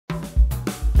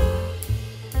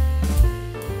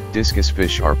Discus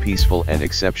fish are peaceful and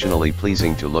exceptionally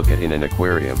pleasing to look at in an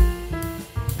aquarium.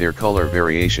 Their color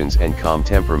variations and calm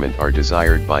temperament are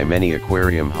desired by many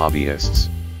aquarium hobbyists.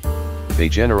 They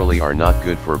generally are not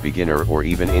good for beginner or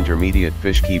even intermediate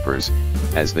fish keepers,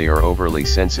 as they are overly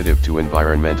sensitive to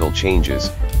environmental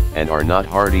changes, and are not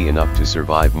hardy enough to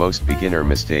survive most beginner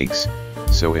mistakes,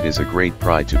 so it is a great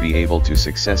pride to be able to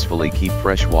successfully keep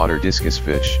freshwater discus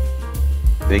fish.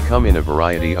 They come in a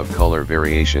variety of color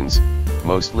variations,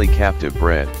 mostly captive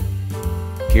bred.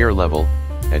 Care level,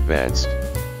 advanced.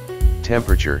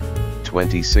 Temperature,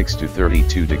 26 to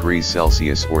 32 degrees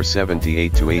Celsius or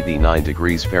 78 to 89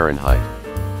 degrees Fahrenheit.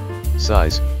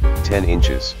 Size, 10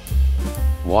 inches.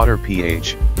 Water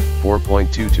pH,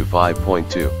 4.2 to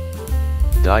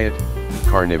 5.2. Diet,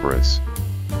 carnivorous.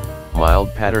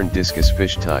 Mild pattern discus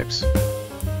fish types.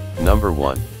 Number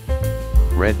 1.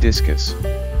 Red discus.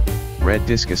 Red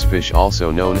discus fish, also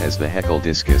known as the heckle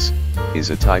discus, is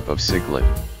a type of cichlid.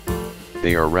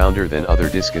 They are rounder than other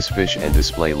discus fish and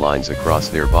display lines across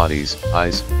their bodies,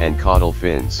 eyes, and caudal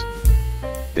fins.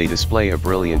 They display a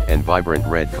brilliant and vibrant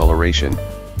red coloration,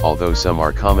 although some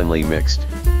are commonly mixed,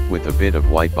 with a bit of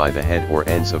white by the head or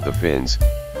ends of the fins,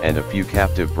 and a few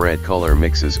captive bred color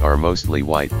mixes are mostly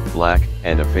white, black,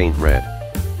 and a faint red.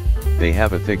 They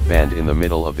have a thick band in the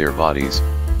middle of their bodies,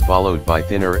 followed by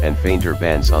thinner and fainter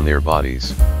bands on their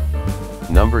bodies.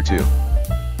 Number 2.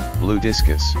 Blue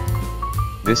discus.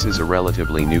 This is a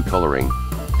relatively new coloring,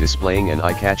 displaying an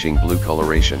eye-catching blue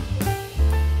coloration.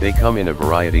 They come in a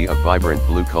variety of vibrant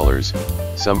blue colors,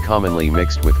 some commonly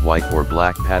mixed with white or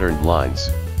black patterned lines.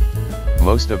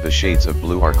 Most of the shades of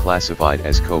blue are classified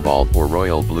as cobalt or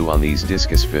royal blue on these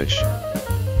discus fish.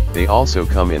 They also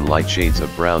come in light shades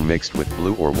of brown mixed with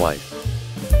blue or white.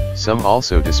 Some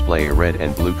also display a red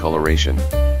and blue coloration.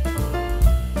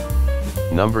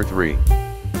 Number 3.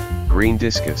 Green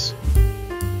discus.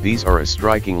 These are a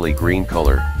strikingly green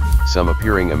color, some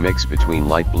appearing a mix between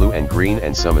light blue and green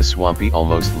and some a swampy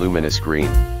almost luminous green.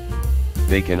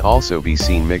 They can also be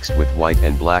seen mixed with white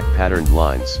and black patterned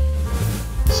lines.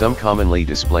 Some commonly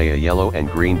display a yellow and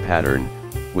green pattern,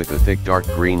 with a thick dark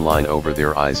green line over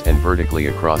their eyes and vertically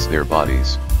across their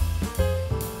bodies.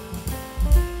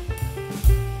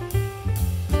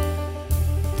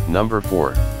 Number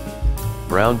 4.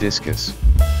 Brown discus.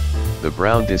 The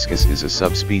brown discus is a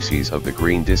subspecies of the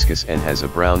green discus and has a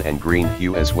brown and green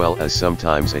hue as well as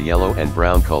sometimes a yellow and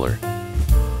brown color.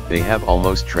 They have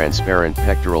almost transparent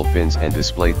pectoral fins and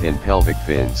display thin pelvic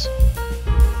fins.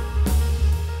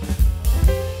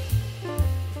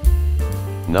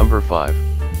 Number 5.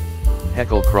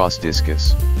 Heckle cross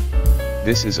discus.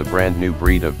 This is a brand new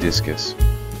breed of discus.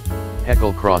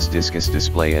 Heckle cross discus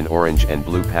display an orange and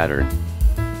blue pattern.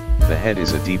 The head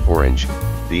is a deep orange,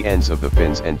 the ends of the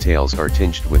fins and tails are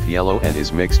tinged with yellow and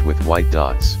is mixed with white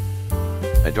dots.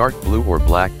 A dark blue or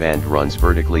black band runs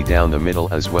vertically down the middle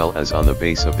as well as on the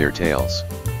base of their tails.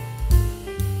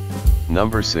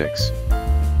 Number 6.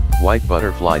 White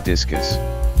butterfly discus.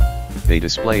 They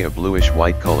display a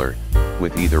bluish-white color,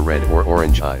 with either red or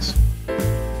orange eyes.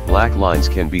 Black lines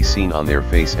can be seen on their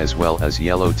face as well as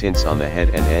yellow tints on the head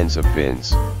and ends of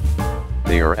fins.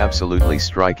 They are absolutely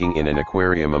striking in an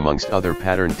aquarium amongst other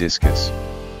patterned discus.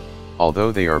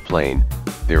 Although they are plain,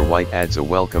 their white adds a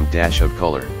welcome dash of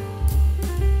color.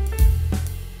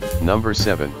 Number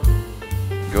 7.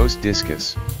 Ghost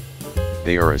discus.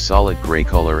 They are a solid gray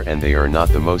color and they are not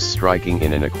the most striking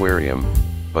in an aquarium,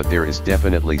 but there is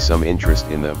definitely some interest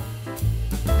in them.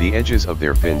 The edges of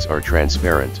their fins are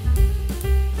transparent.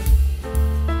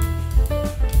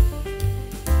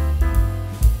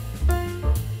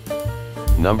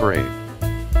 Number 8.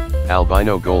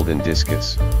 Albino golden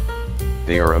discus.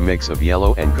 They are a mix of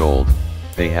yellow and gold,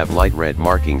 they have light red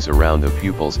markings around the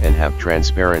pupils and have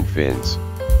transparent fins.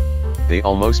 They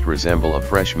almost resemble a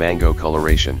fresh mango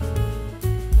coloration.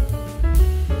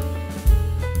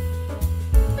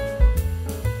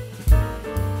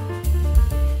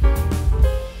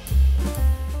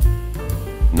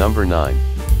 Number 9.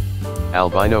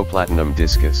 Albino platinum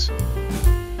discus.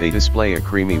 They display a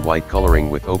creamy white coloring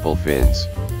with opal fins.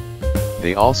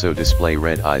 They also display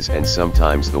red eyes and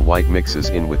sometimes the white mixes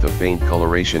in with a faint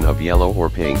coloration of yellow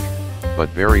or pink, but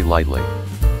very lightly.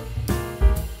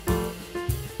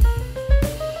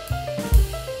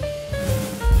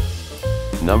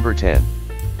 Number 10.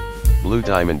 Blue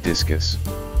diamond discus.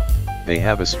 They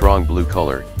have a strong blue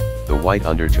color, the white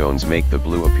undertones make the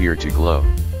blue appear to glow.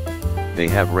 They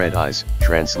have red eyes,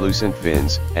 translucent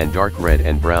fins, and dark red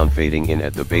and brown fading in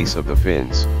at the base of the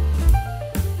fins.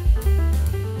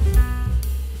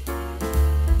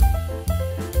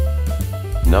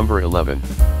 Number 11.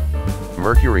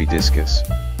 Mercury discus.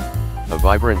 A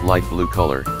vibrant light blue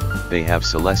color, they have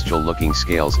celestial-looking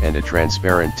scales and a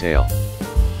transparent tail.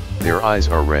 Their eyes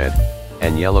are red,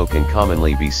 and yellow can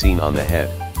commonly be seen on the head.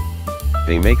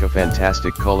 They make a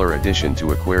fantastic color addition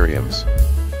to aquariums.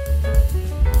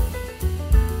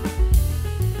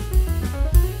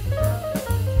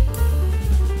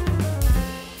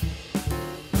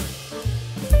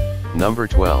 Number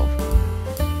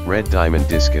 12. Red Diamond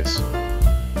Discus.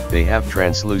 They have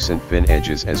translucent fin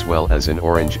edges as well as an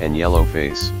orange and yellow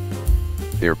face.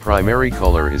 Their primary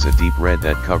color is a deep red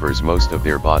that covers most of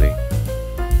their body.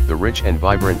 The rich and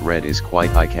vibrant red is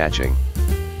quite eye-catching.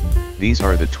 These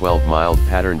are the 12 mild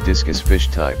pattern discus fish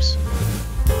types.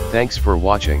 Thanks for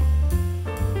watching.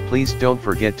 Please don't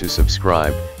forget to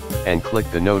subscribe, and click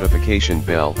the notification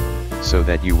bell, so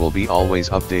that you will be always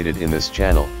updated in this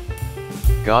channel.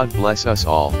 God bless us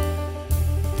all.